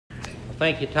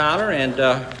Thank you, Tyler and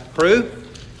crew.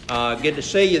 Good to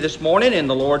see you this morning in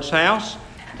the Lord's house.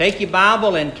 Take your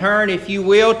Bible and turn, if you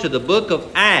will, to the book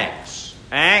of Acts.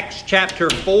 Acts chapter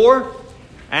 4.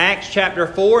 Acts chapter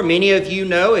 4. Many of you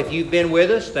know, if you've been with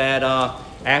us, that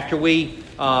after we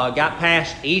got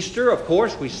past Easter, of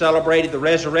course, we celebrated the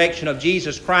resurrection of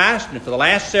Jesus Christ. And for the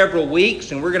last several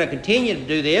weeks, and we're going to continue to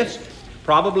do this,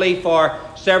 probably for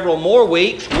several more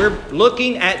weeks, we're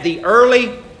looking at the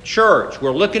early church.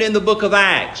 We're looking in the book of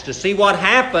Acts to see what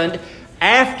happened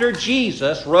after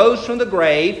Jesus rose from the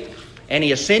grave and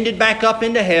he ascended back up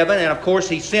into heaven. And of course,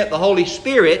 he sent the Holy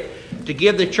Spirit to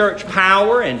give the church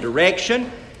power and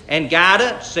direction and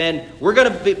guidance. And we're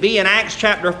going to be in Acts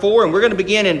chapter 4, and we're going to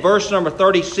begin in verse number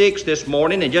 36 this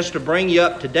morning. And just to bring you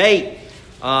up to date,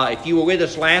 if you were with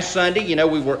us last Sunday, you know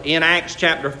we were in Acts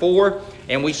chapter 4,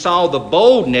 and we saw the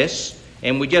boldness,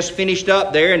 and we just finished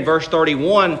up there in verse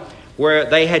 31, where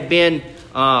they had been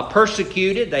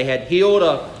persecuted. They had healed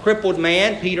a crippled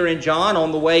man, Peter and John,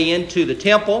 on the way into the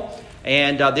temple.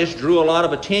 And this drew a lot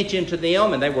of attention to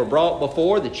them, and they were brought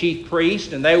before the chief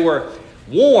priest, and they were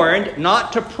warned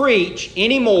not to preach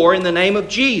anymore in the name of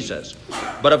Jesus.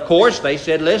 But of course, they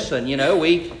said, listen, you know,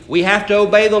 we have to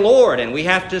obey the Lord, and we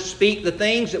have to speak the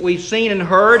things that we've seen and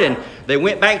heard. And they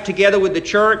went back together with the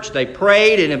church. They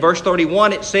prayed, and in verse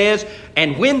 31 it says,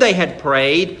 and when they had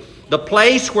prayed, the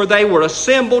place where they were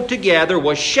assembled together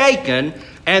was shaken,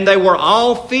 and they were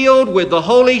all filled with the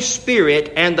Holy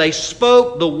Spirit, and they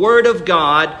spoke the word of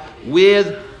God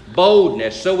with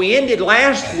boldness. So we ended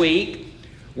last week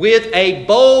with a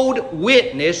bold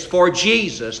witness for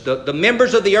Jesus. The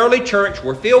members of the early church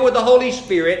were filled with the Holy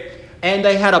Spirit, and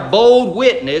they had a bold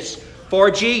witness for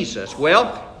Jesus.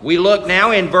 Well, we look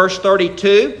now in verse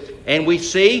 32, and we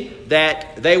see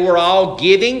that they were all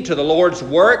giving to the Lord's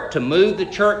work to move the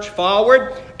church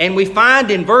forward. And we find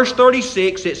in verse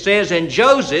 36, it says, and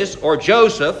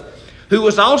Joseph, who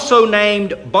was also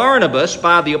named Barnabas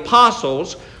by the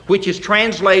apostles, which is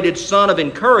translated son of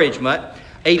encouragement,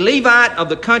 a Levite of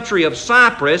the country of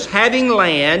Cyprus, having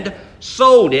land,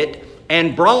 sold it,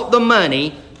 and brought the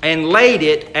money, and laid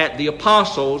it at the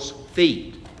apostles'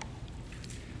 feet.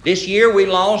 This year we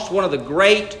lost one of the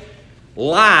great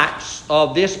lights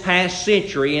of this past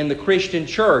century in the Christian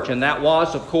church, and that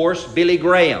was, of course, Billy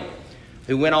Graham,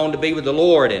 who went on to be with the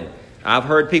Lord. And I've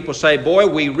heard people say, boy,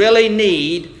 we really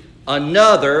need a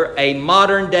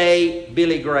modern-day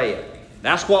Billy Graham.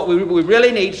 That's what we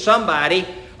really need, somebody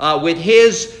with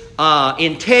his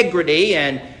integrity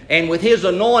and with his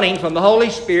anointing from the Holy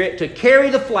Spirit to carry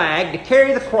the flag, to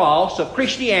carry the cross of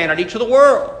Christianity to the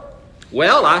world.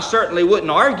 Well, I certainly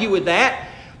wouldn't argue with that.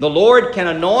 The Lord can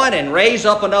anoint and raise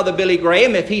up another Billy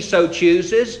Graham if He so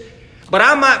chooses. But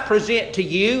I might present to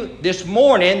you this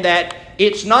morning that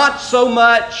it's not so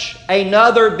much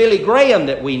another Billy Graham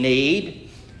that we need.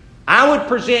 I would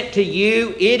present to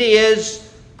you it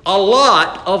is a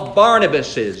lot of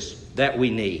Barnabases that we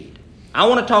need. I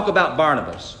want to talk about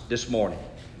Barnabas this morning.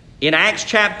 In Acts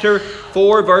chapter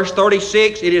 4, verse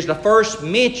 36, it is the first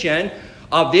mention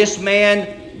of this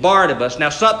man Barnabas. Now,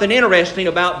 something interesting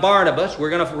about Barnabas,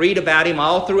 we're going to read about him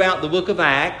all throughout the book of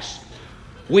Acts.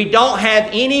 We don't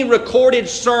have any recorded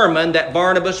sermon that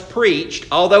Barnabas preached,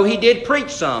 although he did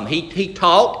preach some. He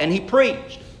taught and he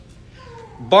preached.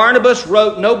 Barnabas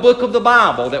wrote no book of the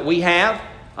Bible that we have.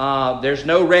 There's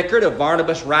no record of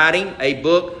Barnabas writing a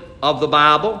book of the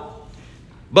Bible.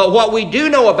 But what we do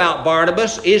know about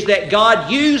Barnabas is that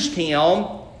God used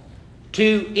him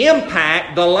to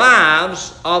impact the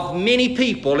lives of many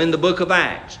people in the book of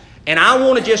Acts. And I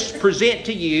want to just present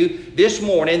to you this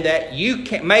morning that you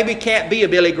maybe can't be a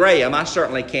Billy Graham. I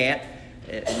certainly can't.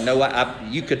 No,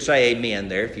 you could say amen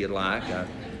there if you'd like.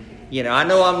 I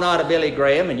know I'm not a Billy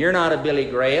Graham, and you're not a Billy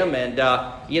Graham.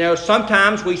 And,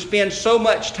 sometimes we spend so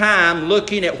much time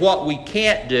looking at what we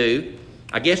can't do.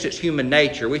 I guess it's human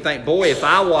nature. We think, boy, if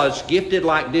I was gifted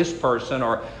like this person,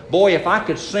 or boy, if I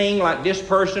could sing like this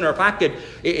person, or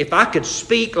if I could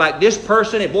speak like this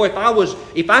person, and boy,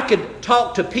 if I could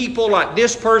talk to people like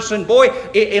this person, boy,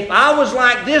 if I was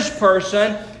like this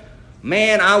person,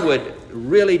 man, I would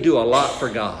really do a lot for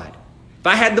God. If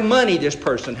I had the money this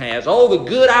person has, all the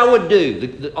good I would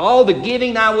do, all the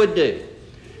giving I would do.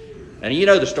 And you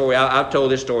know the story. I've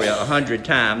told this story 100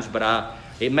 times, but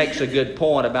it makes a good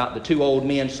point about the two old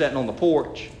men sitting on the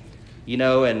porch,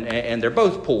 and they're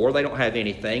both poor. They don't have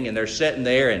anything, and they're sitting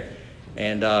there,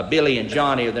 and Billy and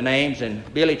Johnny are the names.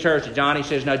 And Billy turns to Johnny and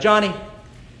says, now, Johnny,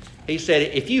 he said,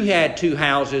 if you had 2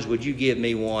 houses, would you give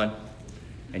me one?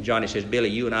 And Johnny says, Billy,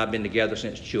 you and I have been together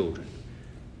since children.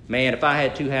 Man, if I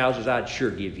had 2 houses, I'd sure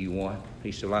give you one.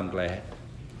 He said, well, I'm glad.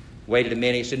 Waited a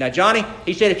minute. He said, now, Johnny,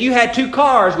 he said, if you had 2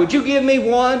 cars, would you give me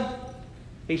one?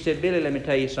 He said, Billy, let me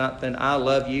tell you something. I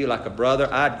love you like a brother.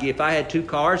 If I had 2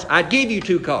 cars, I'd give you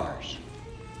 2 cars.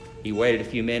 He waited a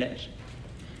few minutes.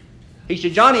 He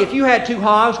said, Johnny, if you had 2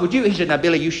 hogs, would you? He said, now,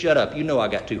 Billy, you shut up. You know I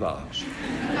got 2 hogs.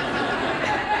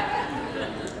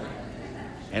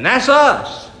 And that's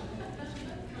us.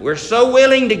 We're so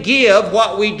willing to give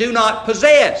what we do not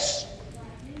possess.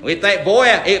 We think, boy,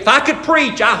 if I could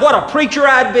preach, what a preacher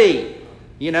I'd be.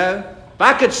 You know, if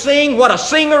I could sing, what a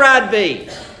singer I'd be.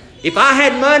 If I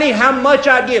had money, how much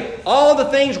I'd give. All the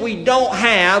things we don't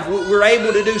have, we're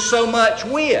able to do so much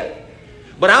with.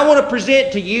 But I want to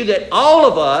present to you that all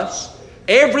of us,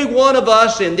 every one of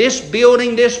us in this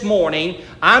building this morning,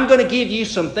 I'm going to give you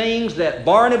some things that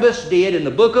Barnabas did in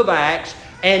the book of Acts.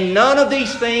 And none of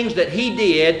these things that he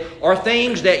did are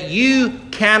things that you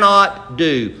cannot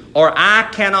do or I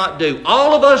cannot do.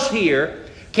 All of us here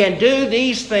can do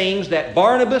these things that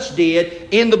Barnabas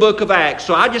did in the book of Acts.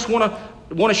 So I just want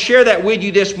to share that with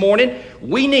you this morning.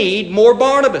 We need more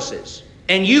Barnabases.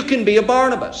 And you can be a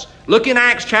Barnabas. Look in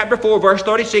Acts chapter 4, verse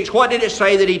 36. What did it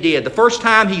say that he did? The first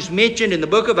time he's mentioned in the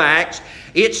book of Acts,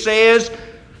 it says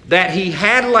that he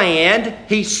had land,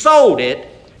 he sold it,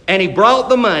 and he brought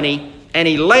the money, and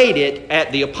he laid it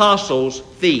at the apostles'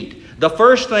 feet. The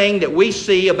first thing that we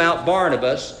see about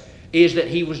Barnabas is that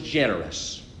he was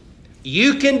generous.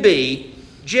 You can be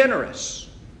generous.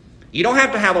 You don't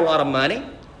have to have a lot of money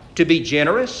to be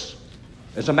generous.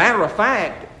 As a matter of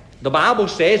fact, the Bible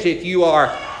says if you are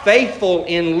faithful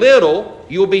in little,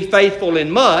 you'll be faithful in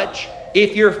much.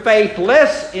 If you're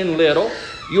faithless in little,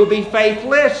 you'll be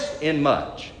faithless in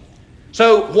much.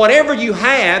 So whatever you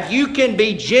have, you can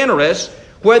be generous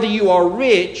whether you are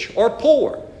rich or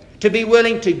poor, to be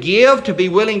willing to give, to be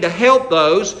willing to help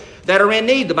those that are in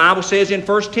need. The Bible says in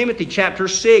 1 Timothy chapter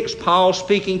 6, Paul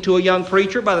speaking to a young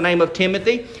preacher by the name of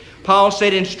Timothy, Paul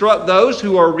said, instruct those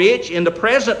who are rich in the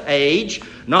present age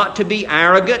not to be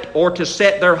arrogant or to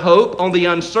set their hope on the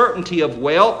uncertainty of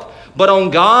wealth, but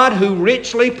on God who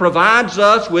richly provides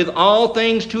us with all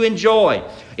things to enjoy.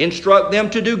 Instruct them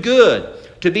to do good,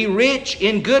 to be rich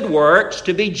in good works,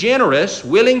 to be generous,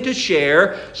 willing to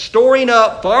share, storing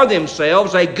up for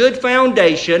themselves a good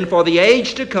foundation for the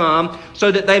age to come,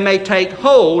 so that they may take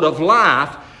hold of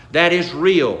life that is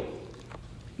real.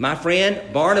 My friend,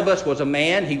 Barnabas was a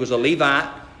man, he was a Levite.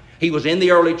 He was in the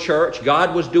early church.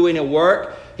 God was doing a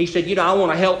work. He said, I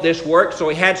want to help this work. So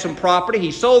he had some property.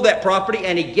 He sold that property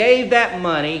and he gave that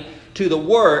money to the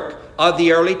work of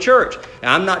the early church.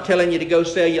 Now, I'm not telling you to go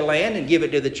sell your land and give it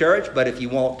to the church, but if you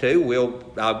want to,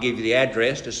 I'll give you the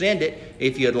address to send it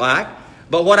if you'd like.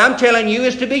 But what I'm telling you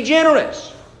is to be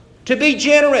generous. To be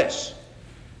generous.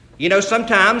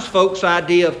 Sometimes folks'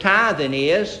 idea of tithing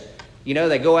is,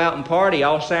 they go out and party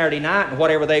all Saturday night, and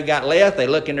whatever they've got left, they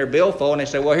look in their billfold and they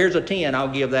say, well, here's a 10, I'll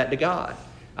give that to God.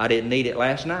 I didn't need it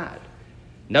last night.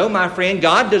 No, my friend,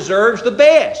 God deserves the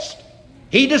best.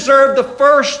 He deserved the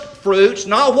first fruits,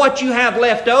 not what you have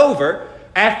left over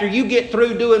after you get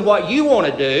through doing what you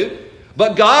want to do,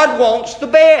 but God wants the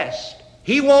best.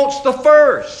 He wants the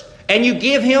first. And you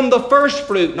give Him the first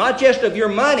fruit, not just of your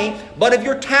money, but of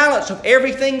your talents, of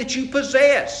everything that you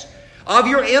possess, of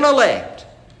your intellect,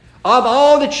 of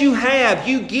all that you have.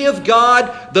 You give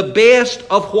God the best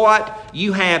of what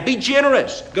you have. Be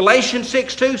generous. Galatians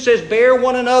 6:2 says, bear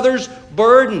one another's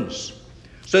burdens.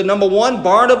 So number one,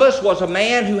 Barnabas was a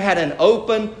man who had an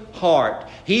open heart.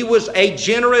 He was a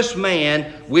generous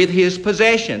man with his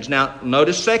possessions. Now,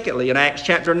 notice secondly, in Acts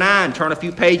chapter 9, turn a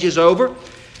few pages over,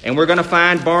 and we're going to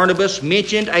find Barnabas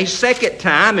mentioned a second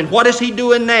time. And what is he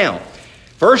doing now?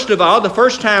 First of all, the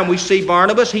first time we see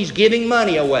Barnabas, he's giving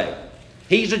money away.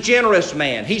 He's a generous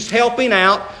man. He's helping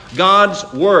out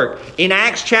God's work. In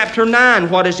Acts chapter 9,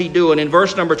 what is he doing? In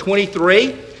verse number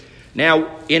 23,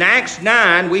 now in Acts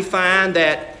 9, we find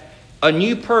that a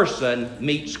new person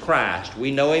meets Christ.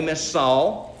 We know him as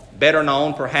Saul, better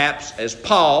known perhaps as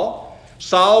Paul.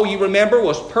 Saul, you remember,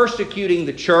 was persecuting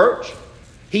the church.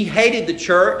 He hated the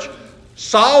church.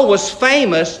 Saul was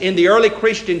famous in the early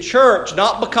Christian church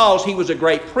not because he was a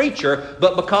great preacher,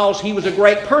 but because he was a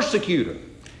great persecutor.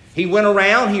 He went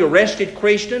around, he arrested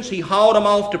Christians, he hauled them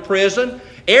off to prison.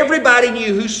 Everybody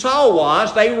knew who Saul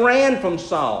was. They ran from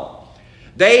Saul.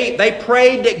 They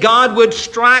prayed that God would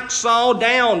strike Saul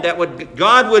down,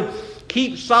 God would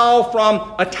keep Saul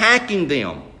from attacking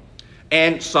them.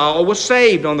 And Saul was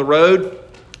saved on the road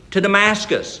to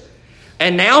Damascus.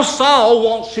 And now Saul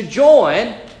wants to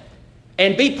join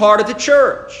and be part of the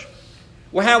church.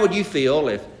 Well, how would you feel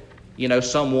if,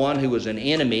 someone who was an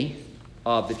enemy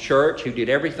of the church, who did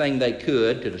everything they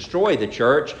could to destroy the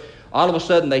church, all of a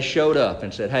sudden they showed up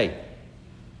and said, hey,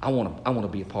 I want to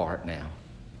be a part now.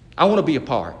 I want to be a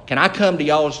part. Can I come to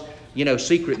y'all's,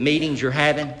 secret meetings you're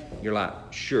having? You're like,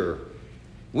 sure.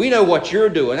 We know what you're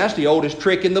doing. That's the oldest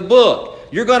trick in the book.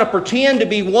 You're going to pretend to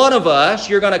be one of us.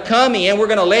 You're going to come in. We're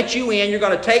going to let you in. You're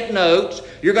going to take notes.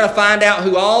 You're going to find out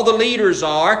who all the leaders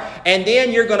are. And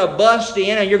then you're going to bust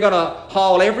in and you're going to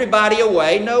haul everybody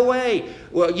away. No way.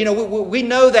 Well, we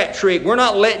know that trick. We're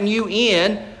not letting you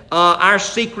in our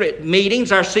secret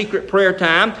meetings, our secret prayer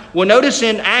time. Well, notice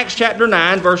in Acts chapter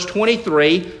 9, verse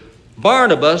 23,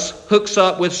 Barnabas hooks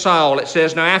up with Saul. It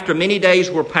says, now after many days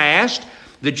were passed,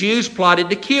 the Jews plotted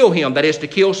to kill him, that is, to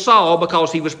kill Saul,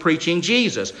 because he was preaching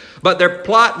Jesus. But their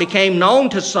plot became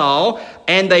known to Saul,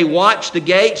 and they watched the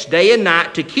gates day and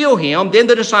night to kill him. Then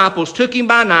the disciples took him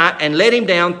by night and let him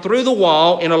down through the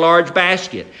wall in a large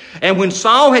basket. And when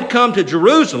Saul had come to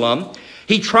Jerusalem,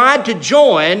 he tried to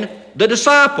join the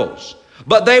disciples.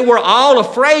 But they were all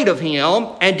afraid of him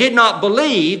and did not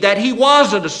believe that he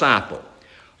was a disciple.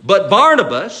 But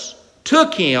Barnabas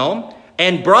took him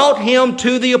and brought him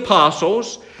to the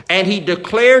apostles, and he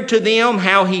declared to them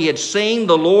how he had seen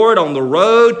the Lord on the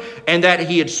road, and that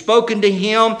he had spoken to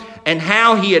him, and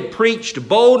how he had preached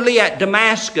boldly at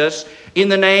Damascus in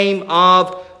the name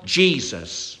of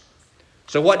Jesus.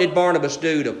 So what did Barnabas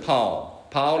do to Paul?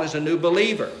 Paul is a new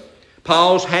believer.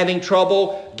 Paul's having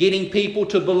trouble getting people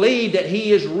to believe that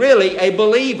he is really a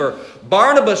believer.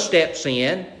 Barnabas steps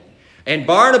in, and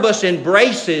Barnabas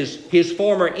embraces his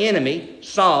former enemy,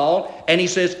 Saul, and he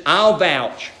says, I'll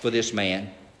vouch for this man.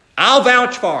 I'll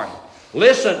vouch for him.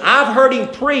 Listen, I've heard him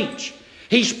preach.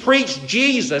 He's preached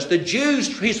Jesus. The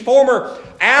Jews, his former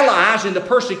allies in the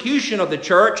persecution of the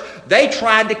church, they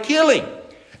tried to kill him.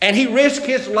 And he risked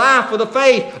his life for the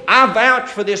faith. I vouch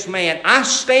for this man. I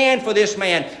stand for this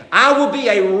man. I will be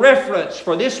a reference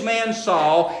for this man,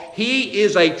 Saul. He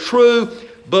is a true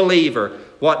believer.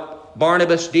 What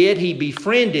Barnabas did, he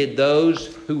befriended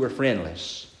those who were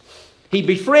friendless. He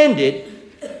befriended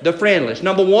the friendless.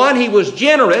 Number one, he was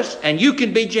generous, and you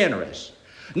can be generous.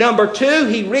 Number two,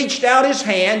 he reached out his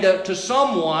hand to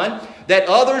someone that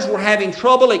others were having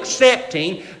trouble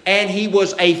accepting, and he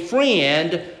was a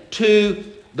friend to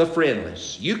the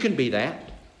friendless. You can be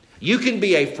that. You can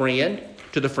be a friend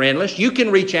to the friendless. You can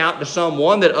reach out to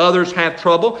someone that others have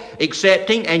trouble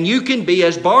accepting, and you can be,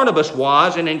 as Barnabas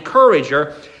was, an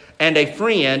encourager and a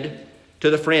friend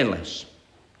to the friendless.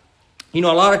 A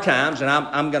lot of times, and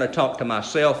I'm going to talk to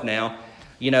myself now,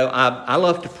 I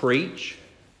love to preach,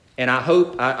 and I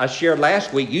hope, I shared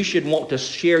last week, you should want to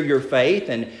share your faith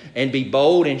and be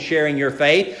bold in sharing your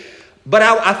faith. But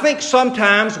I think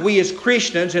sometimes we as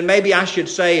Christians, and maybe I should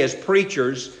say as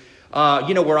preachers,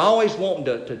 we're always wanting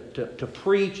to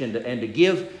preach and to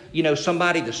give,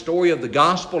 somebody the story of the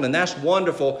gospel, and that's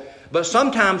wonderful. But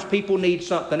sometimes people need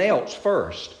something else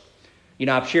first.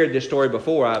 I've shared this story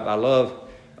before. I love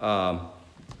I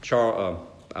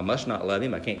must not love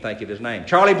him. I can't think of his name.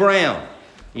 Charlie Brown,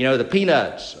 the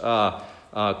Peanuts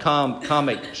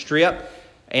comic strip.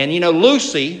 And,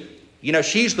 Lucy,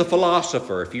 she's the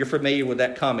philosopher. If you're familiar with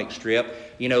that comic strip,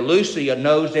 Lucy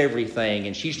knows everything.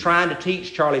 And she's trying to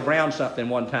teach Charlie Brown something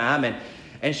one time.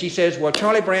 And she says, well,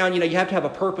 Charlie Brown, you have to have a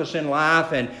purpose in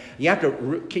life. And you have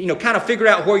to, kind of figure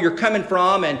out where you're coming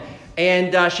from.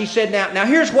 And she said, now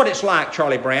here's what it's like,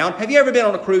 Charlie Brown. Have you ever been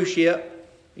on a cruise ship?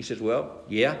 He says, well,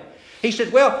 yeah. He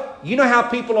said, well, you know how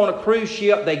people on a cruise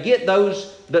ship, they get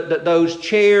those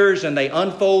chairs and they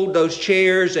unfold those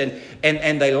chairs and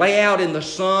they lay out in the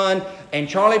sun. And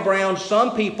Charlie Brown,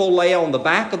 some people lay on the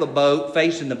back of the boat,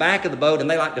 facing the back of the boat, and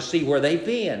they like to see where they've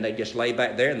been. They just lay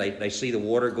back there and they see the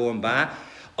water going by.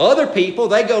 Other people,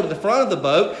 they go to the front of the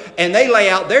boat and they lay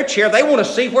out their chair. They want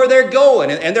to see where they're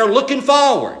going and they're looking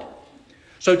forward.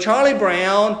 So Charlie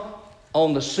Brown,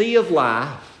 on the sea of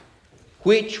life,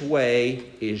 which way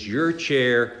is your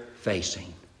chair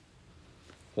facing?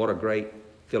 What a great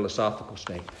philosophical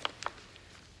statement.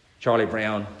 Charlie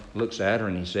Brown looks at her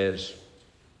and he says,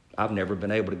 I've never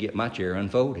been able to get my chair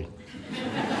unfolded.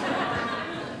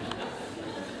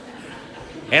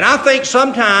 And I think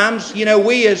sometimes,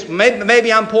 we as,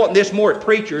 maybe I'm pointing this more at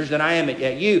preachers than I am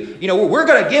at you. We're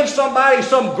going to give somebody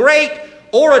some great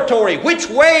oratory. Which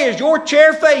way is your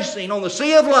chair facing on the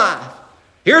sea of life?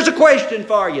 Here's a question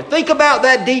for you. Think about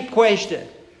that deep question.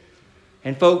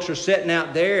 And folks are sitting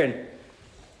out there and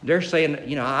they're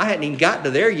saying, I hadn't even gotten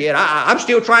to there yet. I'm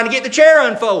still trying to get the chair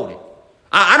unfolded.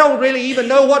 I don't really even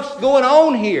know what's going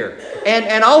on here.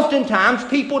 And oftentimes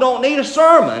people don't need a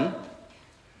sermon.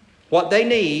 What they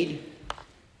need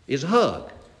is a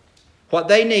hug. What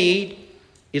they need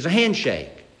is a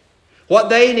handshake. What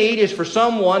they need is for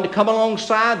someone to come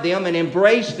alongside them and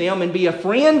embrace them and be a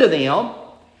friend to them.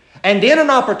 And then an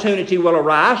opportunity will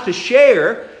arise to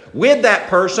share with that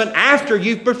person after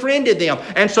you've befriended them.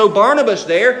 And so Barnabas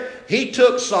there, he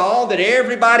took Saul, that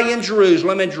everybody in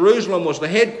Jerusalem, and Jerusalem was the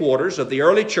headquarters of the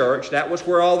early church. That was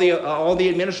where all the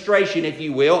administration, if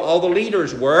you will, all the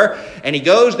leaders were. And he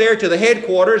goes there to the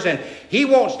headquarters, and he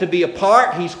wants to be a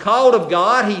part. He's called of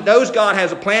God. He knows God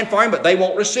has a plan for him, but they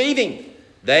won't receive him.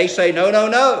 They say, no, no,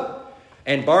 no.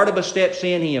 And Barnabas steps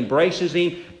in, he embraces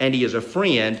him, and he is a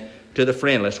friend to the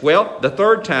friendless. Well, the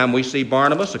third time we see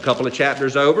Barnabas, a couple of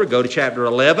chapters over, go to chapter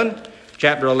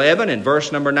 11 and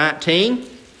verse number 19,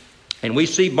 and we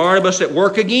see Barnabas at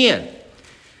work again. It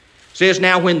says,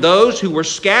 now when those who were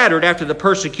scattered after the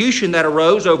persecution that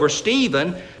arose over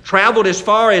Stephen traveled as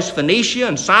far as Phoenicia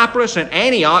and Cyprus and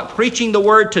Antioch, preaching the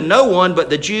word to no one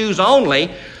but the Jews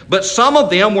only, but some of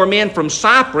them were men from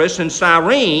Cyprus and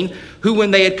Cyrene, who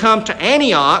when they had come to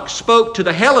Antioch spoke to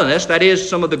the Hellenists, that is,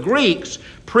 some of the Greeks,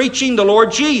 preaching the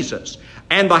Lord Jesus.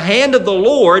 And the hand of the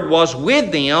Lord was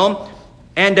with them,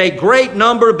 and a great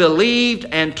number believed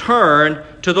and turned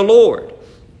to the Lord.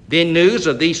 Then news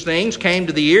of these things came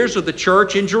to the ears of the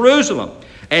church in Jerusalem.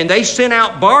 And they sent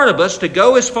out Barnabas to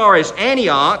go as far as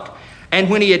Antioch. And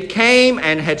when he had came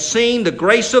and had seen the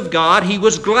grace of God, he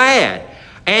was glad,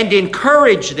 and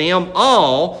encouraged them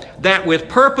all that with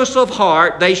purpose of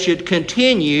heart they should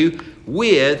continue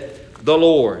with the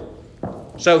Lord.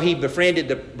 So he befriended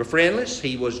the friendless,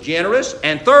 he was generous,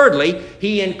 and thirdly,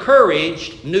 he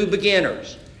encouraged new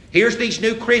beginners. Here's these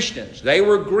new Christians. They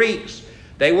were Greeks.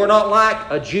 They were not like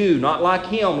a Jew, not like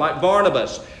him, like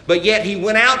Barnabas. But yet he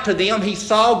went out to them, he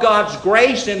saw God's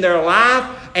grace in their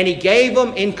life, and he gave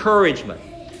them encouragement.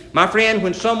 My friend,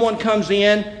 when someone comes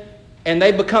in and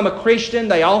they become a Christian,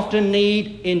 they often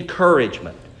need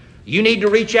encouragement. You need to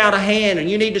reach out a hand and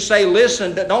you need to say,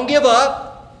 listen, don't give up.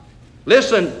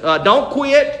 Listen, don't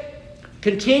quit.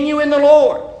 Continue in the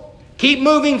Lord. Keep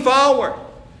moving forward.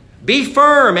 Be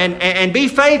firm and be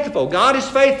faithful. God is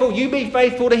faithful. You be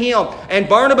faithful to Him. And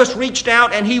Barnabas reached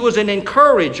out and he was an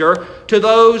encourager to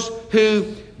those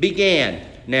who began.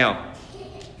 Now,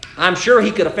 I'm sure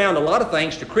he could have found a lot of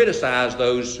things to criticize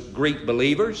those Greek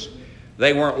believers.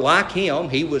 They weren't like him.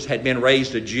 He had been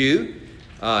raised a Jew.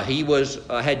 He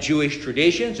had Jewish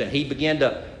traditions, and he began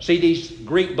to see these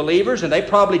Greek believers, and they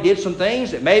probably did some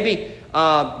things that maybe,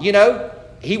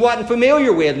 he wasn't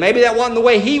familiar with. Maybe that wasn't the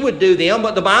way he would do them,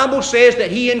 but the Bible says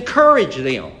that he encouraged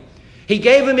them. He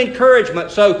gave them encouragement.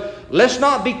 So let's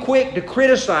not be quick to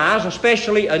criticize,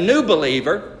 especially a new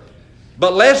believer,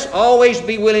 but let's always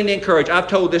be willing to encourage. I've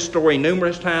told this story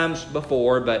numerous times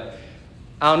before, but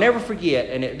I'll never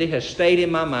forget, and it has stayed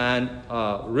in my mind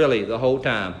really the whole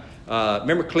time.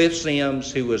 Remember Cliff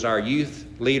Sims, who was our youth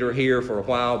leader here for a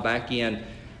while back in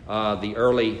the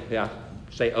early,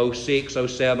 say 06,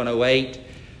 07, 08.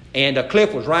 And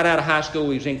Cliff was right out of high school.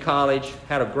 He was in college,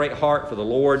 had a great heart for the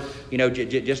Lord.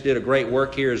 Just did a great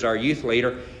work here as our youth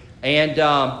leader. And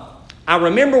I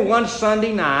remember one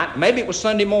Sunday night, maybe it was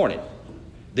Sunday morning,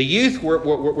 the youth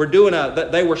were doing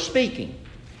they were speaking.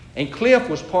 And Cliff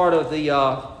was part of he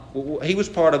was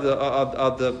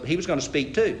going to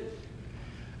speak too.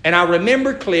 And I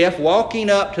remember Cliff walking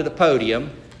up to the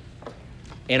podium,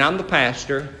 and I'm the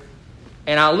pastor,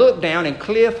 and I look down, and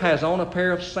Cliff has on a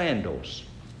pair of sandals,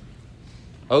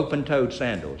 open-toed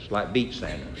sandals, like beach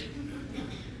sandals.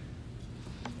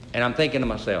 And I'm thinking to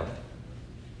myself,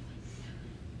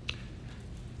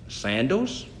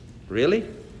 sandals? Really?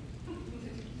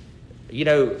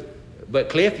 But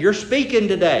Cliff, you're speaking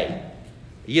today.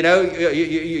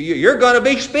 You're going to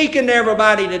be speaking to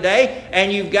everybody today,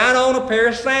 and you've got on a pair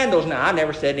of sandals. Now, I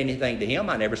never said anything to him.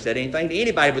 I never said anything to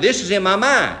anybody, but this is in my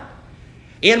mind.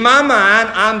 In my mind,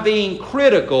 I'm being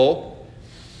critical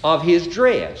of his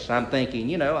dress. I'm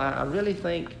thinking, I really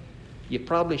think you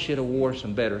probably should have wore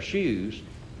some better shoes,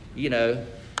 than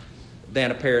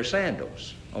a pair of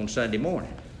sandals on Sunday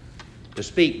morning to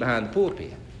speak behind the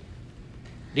pulpit.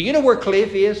 Do you know where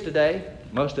Cliff is today?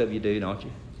 Most of you do, don't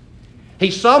you?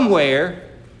 He's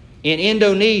somewhere in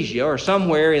Indonesia or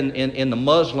somewhere in the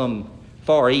Muslim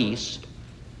Far East,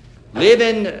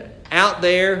 living out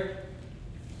there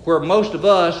where most of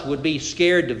us would be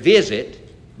scared to visit.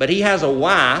 But he has a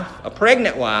wife, a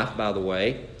pregnant wife, by the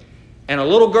way, and a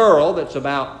little girl that's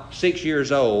about 6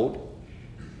 years old.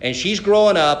 And she's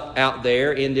growing up out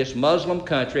there in this Muslim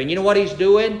country. And you know what he's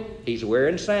doing? He's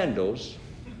wearing sandals.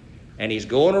 And he's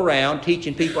going around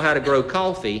teaching people how to grow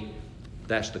coffee.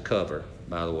 That's the cover,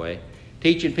 by the way.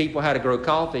 Teaching people how to grow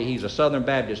coffee. He's a Southern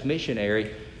Baptist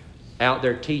missionary out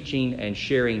there teaching and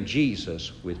sharing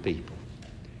Jesus with people.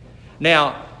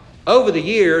 Now, over the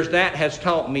years, that has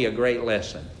taught me a great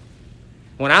lesson.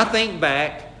 When I think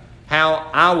back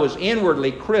how I was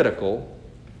inwardly critical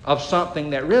of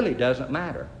something that really doesn't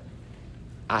matter.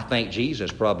 I think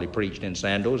Jesus probably preached in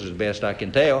sandals, as best I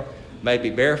can tell, maybe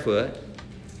barefoot.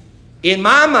 In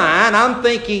my mind, I'm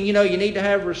thinking, you need to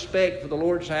have respect for the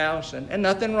Lord's house, and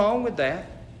nothing wrong with that.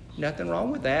 Nothing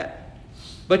wrong with that.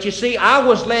 But you see, I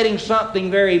was letting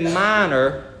something very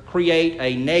minor create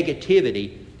a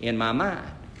negativity in my mind.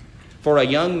 For a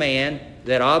young man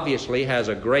that obviously has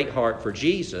a great heart for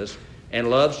Jesus and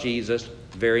loves Jesus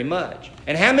very much.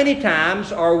 And how many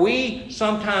times are we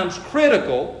sometimes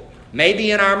critical,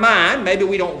 maybe in our mind, maybe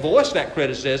we don't voice that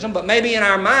criticism, but maybe in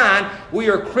our mind we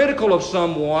are critical of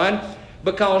someone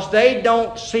because they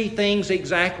don't see things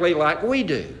exactly like we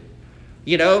do.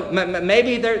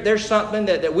 Maybe there's something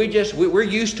that we're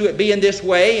used to it being this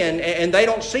way, and they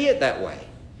don't see it that way.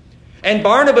 And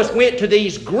Barnabas went to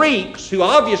these Greeks who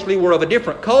obviously were of a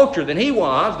different culture than he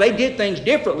was. They did things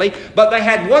differently, but they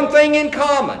had one thing in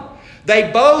common.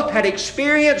 They both had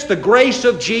experienced the grace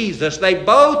of Jesus. They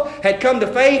both had come to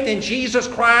faith in Jesus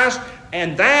Christ,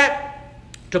 and that,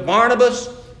 to Barnabas,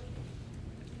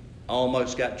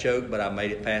 almost got choked, but I made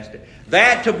it past it.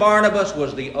 That to Barnabas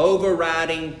was the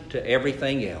overriding to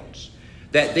everything else.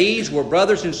 That these were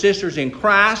brothers and sisters in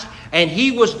Christ, and he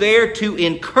was there to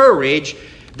encourage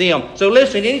them. So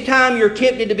listen, anytime you're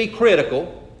tempted to be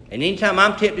critical, and anytime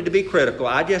I'm tempted to be critical,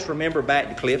 I just remember back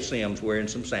to Cliff Sims wearing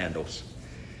some sandals.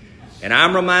 And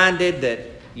I'm reminded that,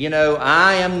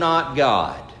 I am not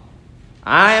God.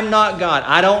 I am not God.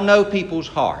 I don't know people's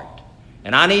heart.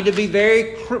 And I need to be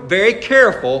very, very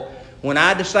careful when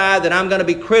I decide that I'm going to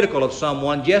be critical of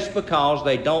someone just because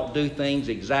they don't do things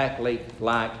exactly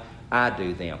like I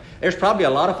do them. There's probably a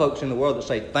lot of folks in the world that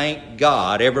say, thank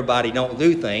God everybody don't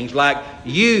do things like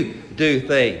you do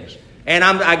things. And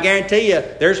I guarantee you,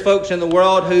 there's folks in the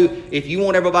world who, if you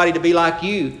want everybody to be like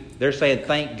you, they're saying,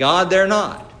 thank God they're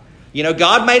not.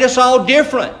 God made us all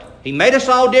different. He made us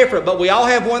all different, but we all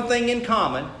have one thing in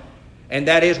common, and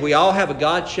that is we all have a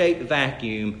God-shaped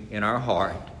vacuum in our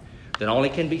heart that only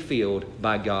can be filled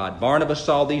by God. Barnabas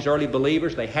saw these early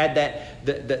believers. They had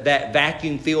that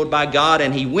vacuum filled by God,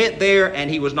 and he went there, and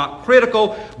he was not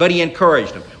critical, but he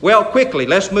encouraged them. Well, quickly,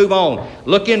 let's move on.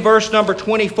 Look in verse number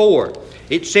 24.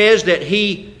 It says that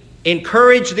he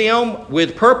encouraged them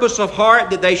with purpose of heart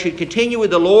that they should continue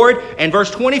with the Lord. And verse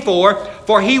 24,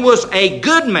 for he was a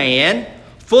good man,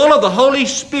 full of the Holy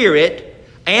Spirit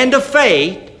and of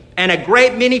faith, and a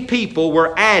great many people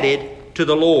were added to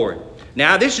the Lord.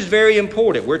 Now, this is very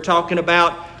important. We're talking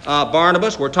about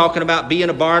Barnabas. We're talking about being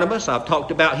a Barnabas. I've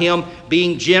talked about him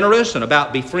being generous and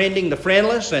about befriending the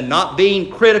friendless and not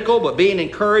being critical, but being an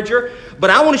encourager.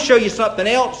 But I want to show you something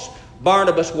else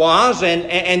Barnabas was,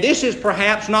 and this is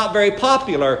perhaps not very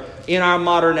popular in our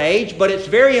modern age, but it's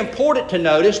very important to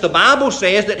notice. The Bible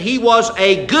says that he was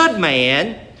a good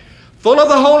man, full of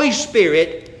the Holy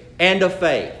Spirit and of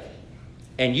faith.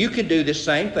 And you can do the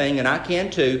same thing, and I can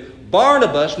too.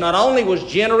 Barnabas not only was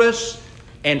generous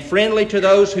and friendly to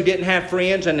those who didn't have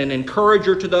friends and an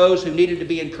encourager to those who needed to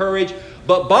be encouraged,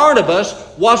 but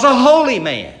Barnabas was a holy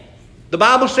man. The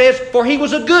Bible says, for he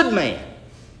was a good man.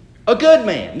 A good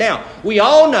man. Now, we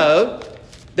all know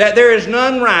that there is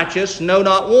none righteous, no,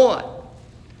 not one.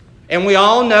 And we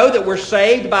all know that we're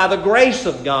saved by the grace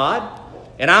of God.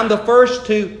 And I'm the first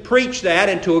to preach that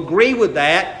and to agree with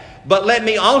that. But let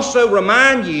me also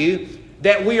remind you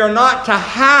that we are not to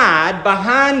hide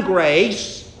behind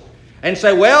grace and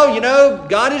say, well,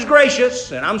 God is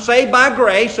gracious and I'm saved by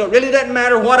grace, so it really doesn't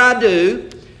matter what I do.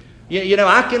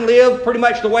 I can live pretty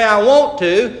much the way I want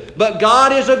to, but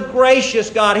God is a gracious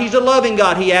God. He's a loving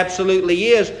God. He absolutely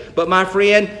is. But my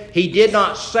friend, He did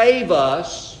not save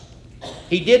us.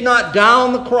 He did not die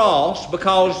on the cross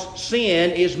because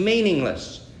sin is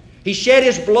meaningless. He shed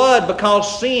His blood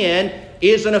because sin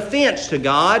is an offense to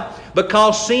God,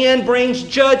 because sin brings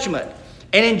judgment.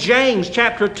 And in James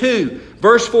chapter 2,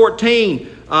 verse 14,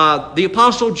 the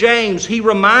Apostle James, he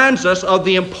reminds us of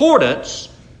the importance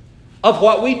of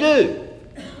what we do.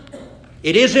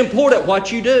 It is important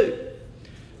what you do.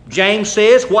 James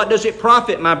says, what does it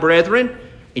profit, my brethren?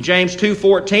 In James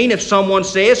 2:14, if someone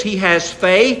says he has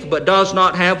faith but does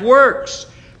not have works,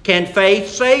 can faith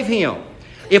save him?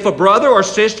 If a brother or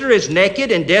sister is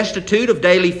naked and destitute of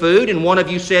daily food, and one of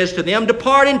you says to them,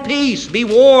 depart in peace, be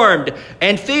warmed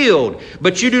and filled,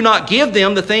 but you do not give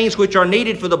them the things which are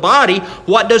needed for the body,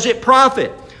 what does it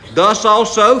profit? Thus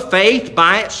also faith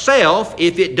by itself,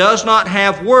 if it does not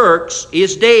have works,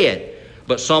 is dead.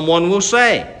 But someone will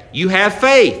say, you have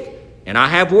faith, and I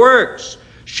have works.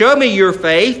 Show me your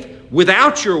faith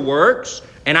without your works,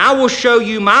 and I will show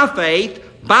you my faith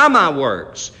by my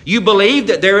works. You believe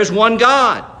that there is one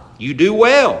God. You do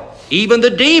well. Even the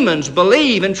demons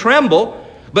believe and tremble.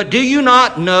 But do you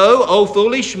not know, O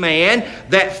foolish man,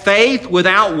 that faith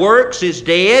without works is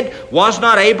dead? Was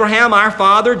not Abraham our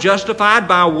father justified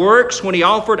by works when he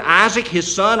offered Isaac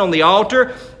his son on the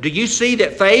altar? Do you see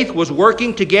that faith was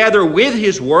working together with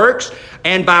his works?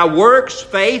 And by works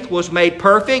faith was made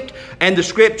perfect, and the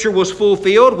scripture was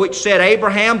fulfilled, which said,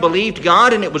 Abraham believed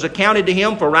God, and it was accounted to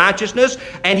him for righteousness,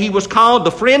 and he was called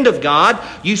the friend of God.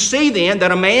 You see then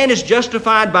that a man is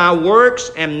justified by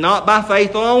works and not by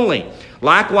faith only.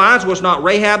 Likewise was not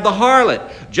Rahab the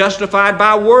harlot justified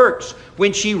by works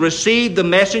when she received the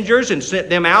messengers and sent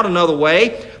them out another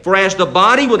way? For as the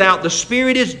body without the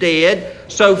spirit is dead,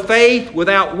 so faith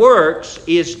without works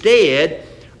is dead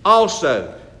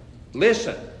also.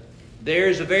 Listen,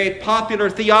 there's a very popular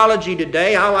theology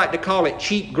today. I like to call it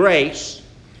cheap grace.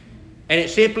 And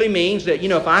it simply means that,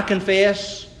 if I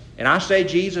confess and I say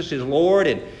Jesus is Lord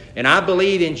and I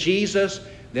believe in Jesus,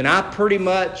 then I pretty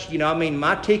much,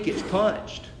 my ticket's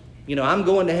punched. I'm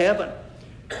going to heaven.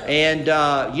 And,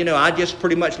 I just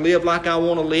pretty much live like I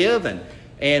want to live,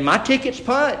 and my ticket's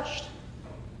punched.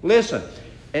 Listen,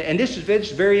 and this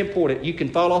is very important. You can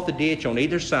fall off the ditch on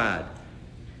either side.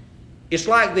 It's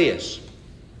like this.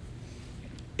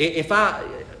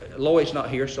 Lloyd's not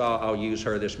here, so I'll use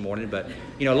her this morning, but,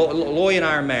 Lloyd and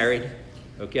I are married,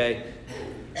 okay?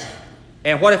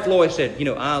 And what if Lloyd said,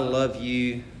 I love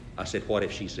you? I said, what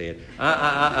if she said,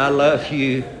 I love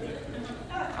you.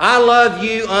 I love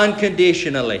you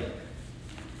unconditionally.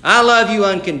 I love you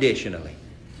unconditionally.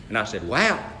 And I said,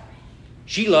 wow,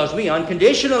 she loves me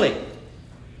unconditionally.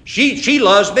 She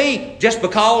loves me just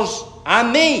because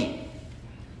I'm me.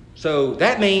 So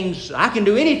that means I can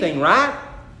do anything, right?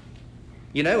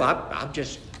 I'll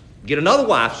just get another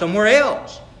wife somewhere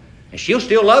else. And she'll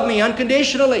still love me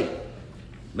unconditionally.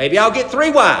 Maybe I'll get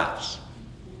 3 wives.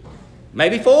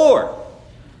 Maybe 4.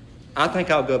 I think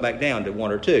I'll go back down to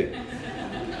 1 or 2.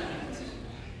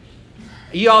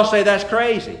 You all say that's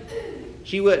crazy.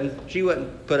 She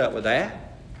wouldn't put up with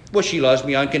that. Well, she loves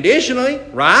me unconditionally,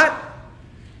 right?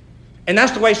 And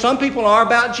that's the way some people are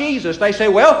about Jesus. They say,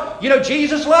 well,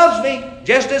 Jesus loves me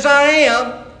just as I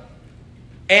am.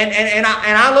 And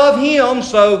I love him,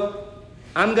 so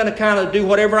I'm going to kind of do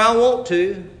whatever I want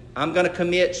to. I'm going to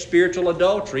commit spiritual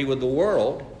adultery with the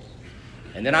world.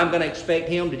 And then I'm going to expect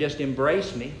him to just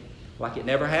embrace me like it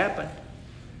never happened.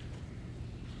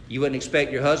 You wouldn't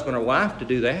expect your husband or wife to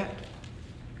do that.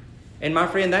 And my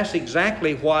friend, that's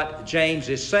exactly what James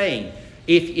is saying.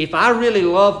 If I really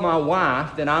love my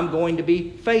wife, then I'm going to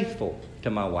be faithful to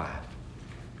my wife.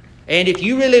 And if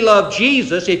you really love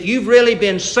Jesus, if you've really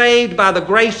been saved by the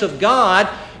grace of God,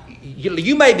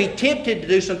 you may be tempted to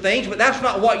do some things, but that's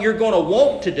not what you're going to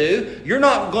want to do. You're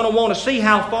not going to want to see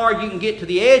how far you can get to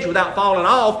the edge without falling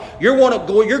off. You're going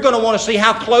to want to see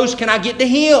how close can I get to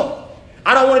him.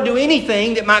 I don't want to do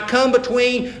anything that might come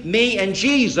between me and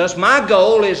Jesus. My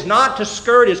goal is not to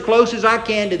skirt as close as I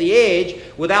can to the edge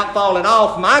without falling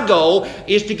off. My goal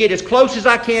is to get as close as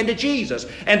I can to Jesus.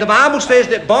 And the Bible says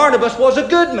that Barnabas was a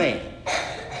good man.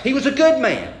 He was a good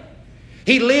man.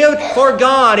 He lived for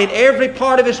God in every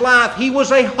part of his life. He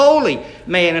was a holy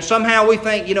man. And somehow we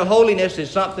think, holiness is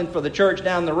something for the church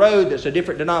down the road that's a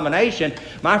different denomination.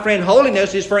 My friend,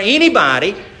 holiness is for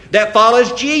anybody that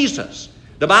follows Jesus.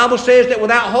 The Bible says that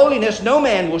without holiness, no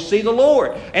man will see the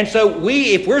Lord. And so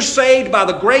if we're saved by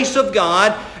the grace of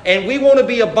God and we want to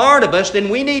be a Barnabas, then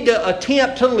we need to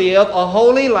attempt to live a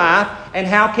holy life. And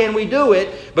how can we do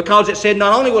it? Because it said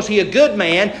not only was he a good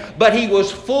man, but he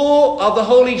was full of the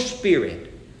Holy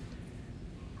Spirit.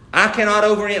 I cannot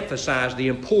overemphasize the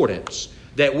importance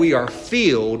that we are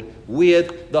filled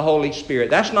with the Holy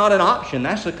Spirit. That's not an option,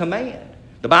 that's a command.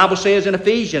 The Bible says in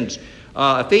Ephesians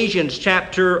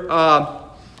chapter...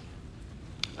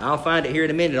 I'll find it here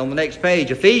in a minute on the next page.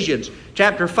 Ephesians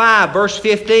chapter 5, verse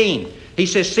 15. He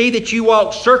says, see that you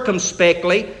walk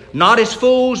circumspectly, not as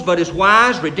fools, but as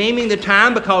wise, redeeming the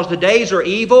time because the days are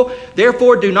evil.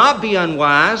 Therefore do not be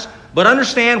unwise, but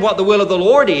understand what the will of the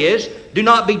Lord is. Do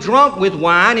not be drunk with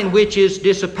wine, in which is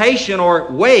dissipation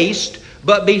or waste,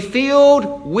 but be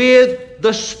filled with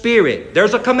the Spirit.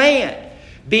 There's a command.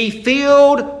 Be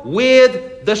filled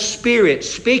with the Spirit,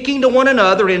 speaking to one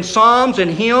another in psalms and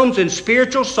hymns and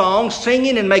spiritual songs,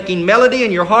 singing and making melody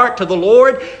in your heart to the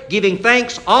Lord, giving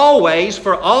thanks always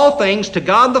for all things to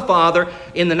God the Father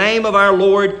in the name of our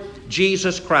Lord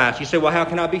Jesus Christ. You say, well, how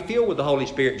can I be filled with the Holy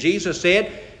Spirit? Jesus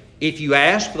said, if you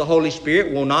ask for the Holy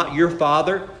Spirit, will not your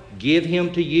Father give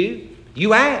him to you?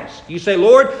 You ask. You say,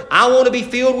 Lord, I want to be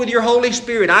filled with your Holy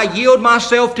Spirit. I yield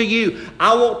myself to you.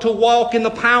 I want to walk in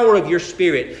the power of your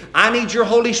Spirit. I need your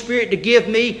Holy Spirit to give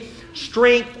me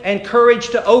strength and courage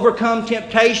to overcome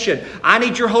temptation. I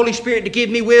need your Holy Spirit to give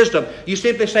me wisdom. You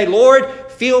simply say, Lord,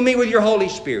 fill me with your Holy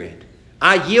Spirit.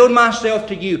 I yield myself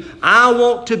to you. I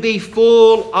want to be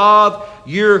full of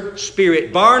your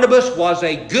Spirit. Barnabas was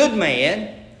a good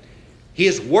man.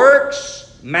 His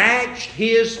works matched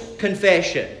his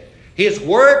confession. His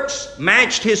works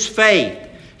matched his faith.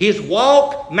 His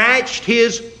walk matched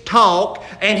his talk,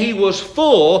 and he was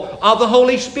full of the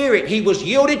Holy Spirit. He was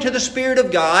yielded to the Spirit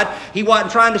of God. He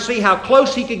wasn't trying to see how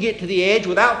close he could get to the edge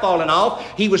without falling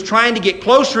off. He was trying to get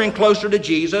closer and closer to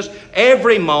Jesus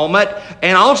every moment.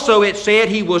 And also it said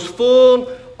he was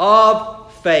full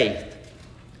of faith.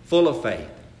 Full of faith.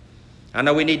 I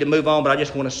know we need to move on, but I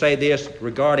just want to say this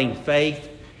regarding faith.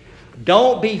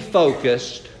 Don't be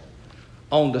focused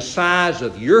on the size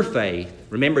of your faith.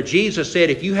 Remember, Jesus said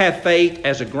if you have faith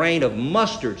as a grain of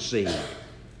mustard seed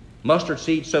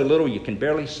so little you can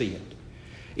barely see it.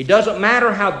 It doesn't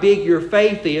matter how big your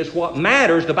faith is. What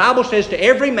matters, the Bible says to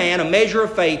every man a measure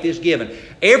of faith is given.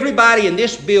 Everybody in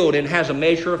this building has a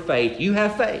measure of faith. You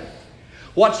have faith.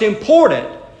 What's important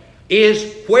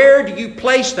is where do you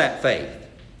place that faith?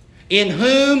 In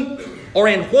whom or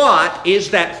in what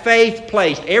is that faith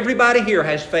placed? Everybody here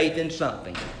has faith in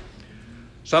something.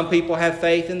 Some people have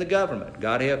faith in the government.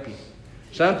 God help you.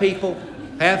 Some people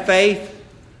have faith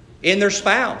in their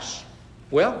spouse.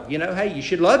 Well, hey, you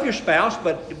should love your spouse,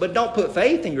 but don't put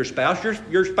faith in your spouse.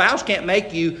 Your spouse can't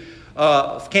make you,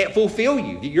 can't fulfill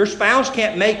you. Your spouse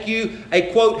can't make you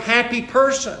a, quote, happy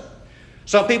person.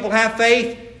 Some people have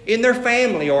faith in their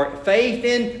family or faith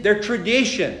in their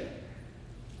tradition.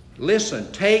 Listen,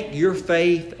 take your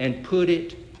faith and put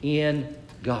it in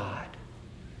God.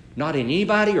 Not in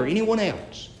anybody or anyone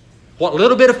else. What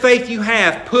little bit of faith you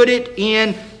have, put it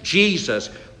in Jesus.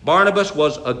 Barnabas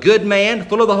was a good man,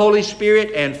 full of the Holy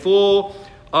Spirit and full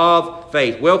of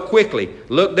faith. Well, quickly,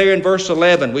 look there in verse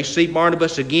 11. We see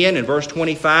Barnabas again in verse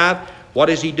 25. What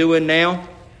is he doing now?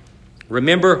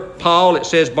 Remember Paul, it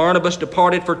says Barnabas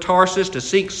departed for Tarsus to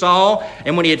seek Saul,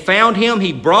 and when he had found him,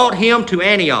 he brought him to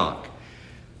Antioch.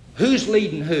 Who's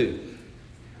leading who?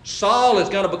 Saul is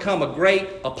going to become a great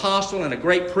apostle and a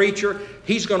great preacher.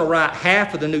 He's going to write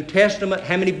half of the New Testament.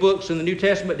 How many books in the New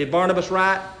Testament did Barnabas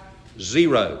write?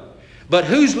 0. But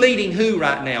who's leading who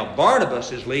right now?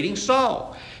 Barnabas is leading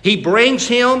Saul. He brings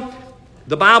him,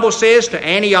 the Bible says, to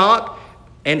Antioch.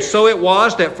 And so it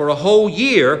was that for a whole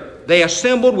year they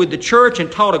assembled with the church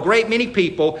and taught a great many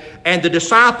people. And the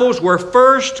disciples were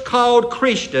first called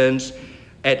Christians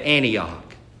at Antioch.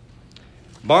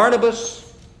 Barnabas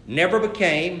never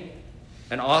became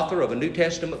an author of a New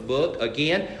Testament book.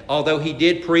 Again, although he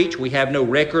did preach, we have no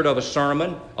record of a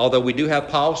sermon. Although we do have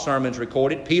Paul's sermons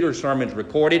recorded, Peter's sermons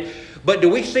recorded. But do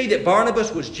we see that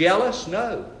Barnabas was jealous?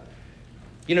 No.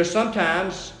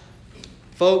 Sometimes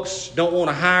folks don't want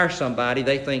to hire somebody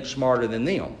they think smarter than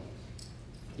them.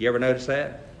 You ever notice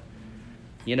that?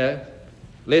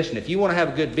 Listen, if you want to have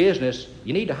a good business,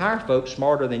 you need to hire folks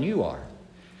smarter than you are.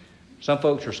 Some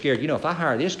folks are scared. If I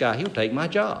hire this guy, he'll take my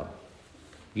job.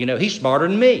 He's smarter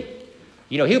than me.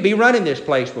 He'll be running this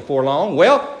place before long.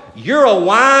 Well, you're a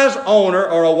wise owner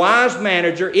or a wise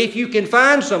manager. If you can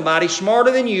find somebody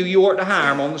smarter than you ought to hire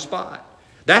them on the spot.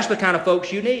 That's the kind of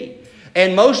folks you need.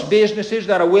 And most businesses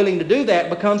that are willing to do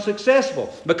that become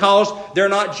successful because they're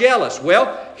not jealous.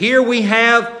 Well, here we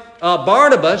have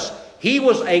Barnabas. He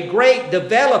was a great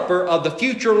developer of the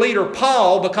future leader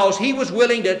Paul because he was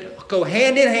willing to go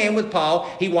hand in hand with Paul.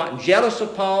 He wasn't jealous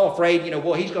of Paul, afraid, he's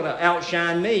going to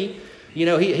outshine me.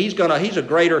 He's a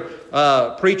greater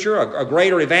preacher, a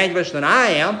greater evangelist than I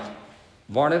am.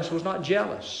 Barnabas was not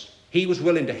jealous. He was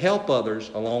willing to help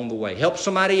others along the way, help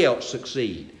somebody else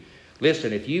succeed.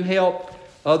 Listen, if you help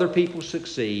other people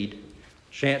succeed,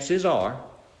 chances are,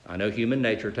 I know human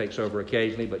nature takes over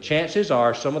occasionally, but chances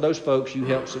are some of those folks you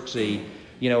help succeed,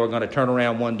 are going to turn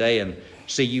around one day and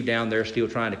see you down there still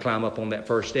trying to climb up on that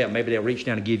first step. Maybe they'll reach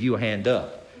down and give you a hand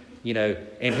up,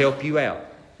 and help you out.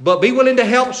 But be willing to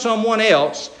help someone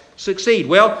else succeed.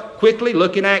 Well, quickly,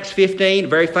 look in Acts 15, a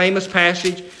very famous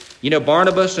passage.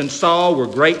 Barnabas and Saul were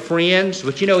great friends,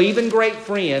 but even great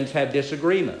friends have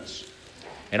disagreements.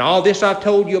 And all this I've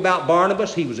told you about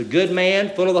Barnabas, he was a good man,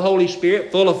 full of the Holy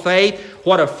Spirit, full of faith.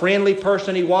 What a friendly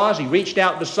person he was. He reached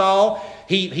out to Saul.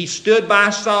 He stood by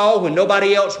Saul when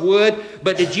nobody else would.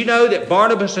 But did you know that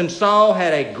Barnabas and Saul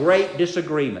had a great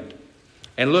disagreement?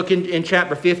 And look in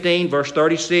chapter 15, verse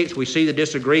 36, we see the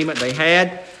disagreement they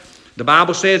had. The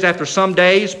Bible says, after some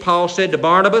days, Paul said to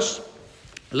Barnabas,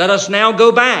 "Let us now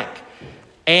go back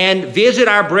and visit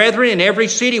our brethren in every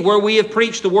city where we have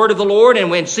preached the word of the Lord,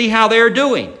 and see how they're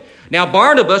doing. Now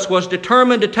Barnabas was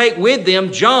determined to take with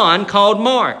them John, called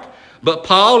Mark. But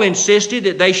Paul insisted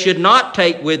that they should not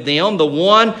take with them the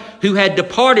one who had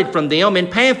departed from them in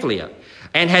Pamphylia,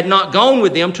 and had not gone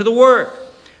with them to the work.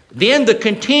 Then the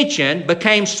contention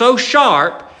became so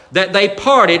sharp that they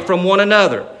parted from one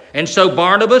another. And so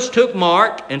Barnabas took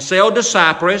Mark and sailed to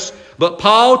Cyprus, but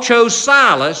Paul chose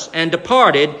Silas and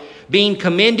departed, being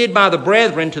commended by the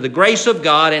brethren to the grace of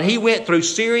God, and he went through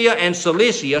Syria and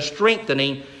Cilicia,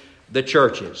 strengthening the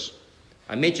churches.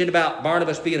 I mentioned about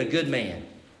Barnabas being a good man.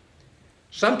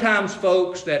 Sometimes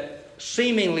folks that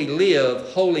seemingly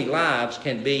live holy lives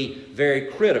can be very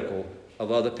critical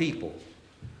of other people.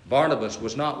 Barnabas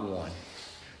was not one.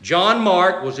 John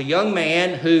Mark was a young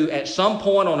man who at some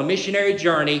point on a missionary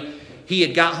journey, he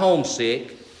had got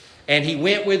homesick, and he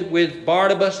went with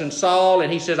Barnabas and Saul,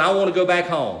 and he says, I want to go back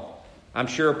home. I'm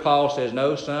sure Paul says,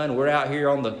 no, son, we're out here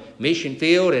on the mission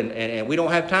field, and we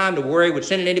don't have time to worry with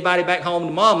sending anybody back home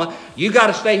to mama. You got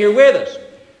to stay here with us.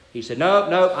 He said,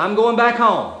 no, I'm going back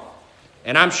home.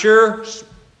 And I'm sure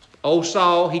old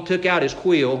Saul, he took out his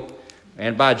quill,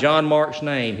 and by John Mark's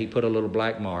name, he put a little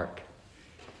black mark.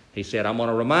 He said, I'm going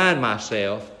to remind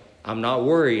myself I'm not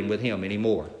worrying with him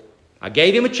anymore. I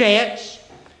gave him a chance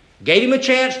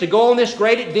to go on this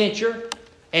great adventure,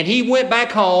 and he went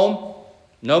back home.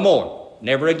 No more,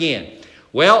 never again.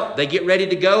 Well, they get ready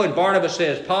to go, and Barnabas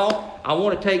says, Paul, I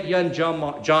want to take young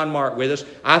John Mark with us.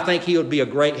 I think he would be a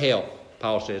great help.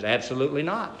 Paul says, absolutely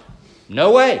not.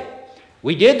 No way.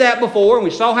 We did that before, and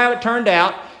we saw how it turned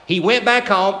out. He went back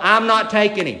home. I'm not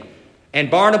taking him. And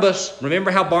Barnabas,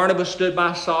 remember how Barnabas stood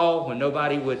by Saul when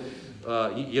nobody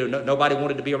nobody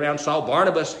wanted to be around Saul?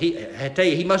 Barnabas, I tell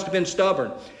you, he must have been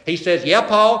stubborn. He says, yeah,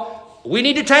 Paul, we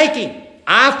need to take him.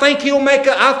 I think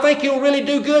he'll really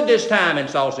do good this time. And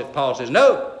Paul says,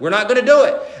 no, we're not going to do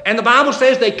it. And the Bible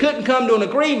says they couldn't come to an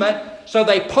agreement, so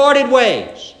they parted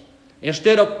ways.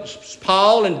 Instead of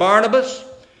Paul and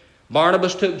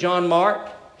Barnabas took John Mark.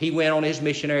 He went on his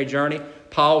missionary journey.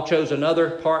 Paul chose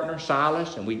another partner,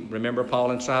 Silas, and we remember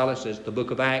Paul and Silas as the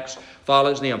book of Acts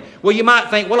follows them. Well, you might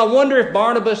think, well, I wonder if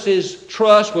Barnabas'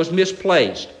 trust was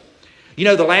misplaced. You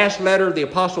know, the last letter the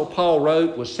Apostle Paul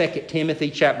wrote was 2 Timothy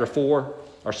chapter 4,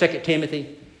 or 2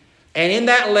 Timothy. And in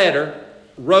that letter,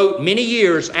 wrote many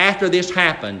years after this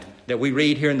happened, that we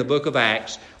read here in the book of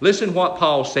Acts. Listen what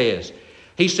Paul says.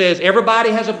 He says, everybody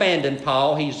has abandoned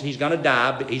Paul. He's going to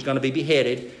die, but he's going to be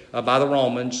beheaded by the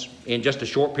Romans in just a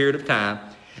short period of time.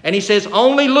 And he says,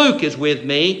 only Luke is with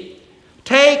me.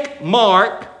 Take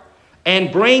Mark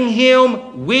and bring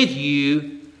him with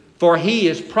you, for he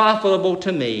is profitable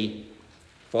to me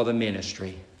for the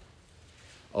ministry.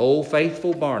 Oh,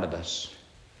 faithful Barnabas.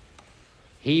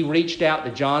 He reached out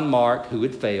to John Mark, who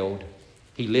had failed.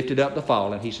 He lifted up the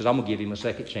fallen. He says, I'm going to give him a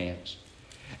second chance.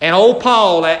 And old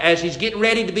Paul, as he's getting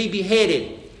ready to be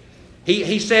beheaded,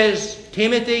 he says,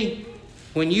 Timothy,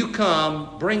 when you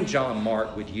come, bring John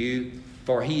Mark with you,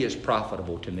 for he is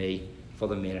profitable to me for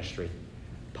the ministry.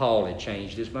 Paul had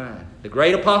changed his mind. The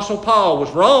great apostle Paul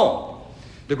was wrong.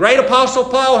 The great apostle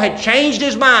Paul had changed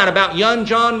his mind about young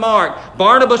John Mark.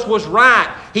 Barnabas was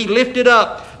right. He lifted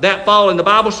up that fallen. The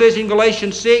Bible says in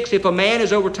Galatians 6, if a man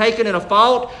is overtaken in a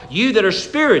fault, you that are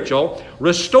spiritual,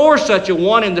 restore such a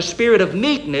one in the spirit of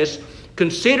meekness,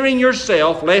 considering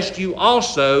yourself, lest you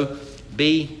also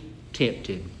be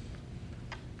tempted.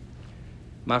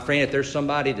 My friend, if there's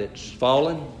somebody that's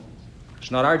fallen,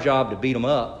 it's not our job to beat them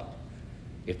up.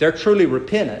 If they're truly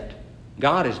repentant,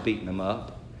 God has beaten them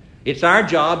up. It's our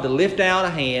job to lift out a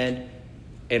hand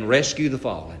and rescue the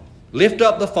fallen. Lift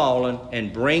up the fallen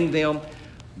and bring them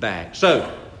back.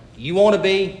 So, you want to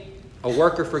be a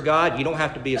worker for God? You don't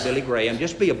have to be a Billy Graham.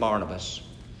 Just be a Barnabas.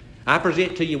 I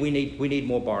present to you, we need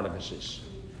more Barnabases.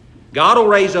 God will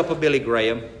raise up a Billy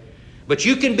Graham. But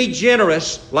you can be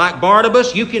generous like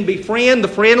Barnabas. You can befriend the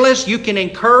friendless. You can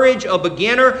encourage a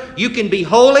beginner. You can be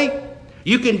holy.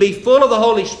 You can be full of the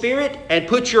Holy Spirit and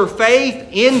put your faith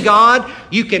in God.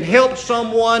 You can help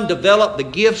someone develop the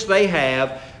gifts they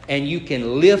have, and you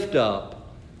can lift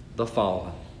up the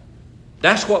fallen.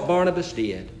 That's what Barnabas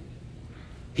did.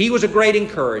 He was a great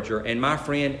encourager, and my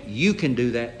friend, you can do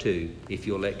that too if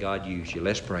you'll let God use you.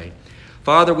 Let's pray.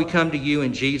 Father, we come to you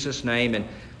in Jesus' name, and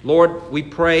Lord, we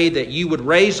pray that you would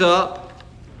raise up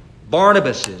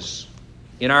Barnabases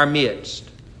in our midst.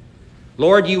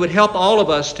 Lord, you would help all of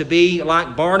us to be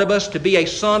like Barnabas, to be a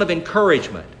son of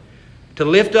encouragement, to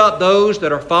lift up those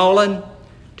that are fallen,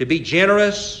 to be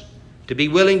generous, to be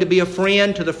willing to be a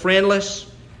friend to the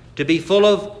friendless, to be full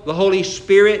of the Holy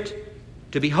Spirit,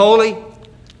 to be holy.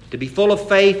 to be full of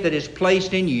faith that is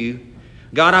placed in you.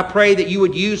 God, I pray that you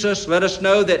would use us. Let us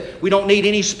know that we don't need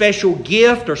any special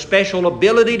gift or special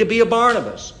ability to be a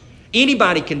Barnabas.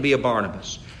 Anybody can be a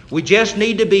Barnabas. We just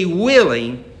need to be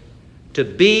willing to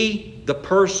be the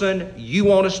person you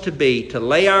want us to be, to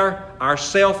lay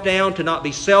ourself down, to not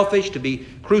be selfish, to be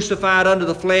crucified unto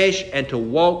the flesh, and to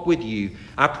walk with you.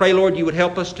 I pray, Lord, you would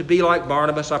help us to be like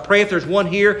Barnabas. I pray if there's one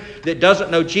here that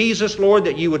doesn't know Jesus, Lord,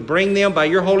 that you would bring them by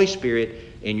your Holy Spirit.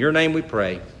 In your name we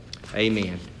pray.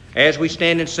 Amen. As we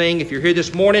stand and sing, if you're here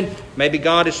this morning, maybe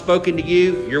God has spoken to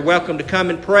you, you're welcome to come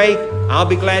and pray. I'll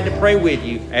be glad to pray with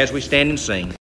you as we stand and sing.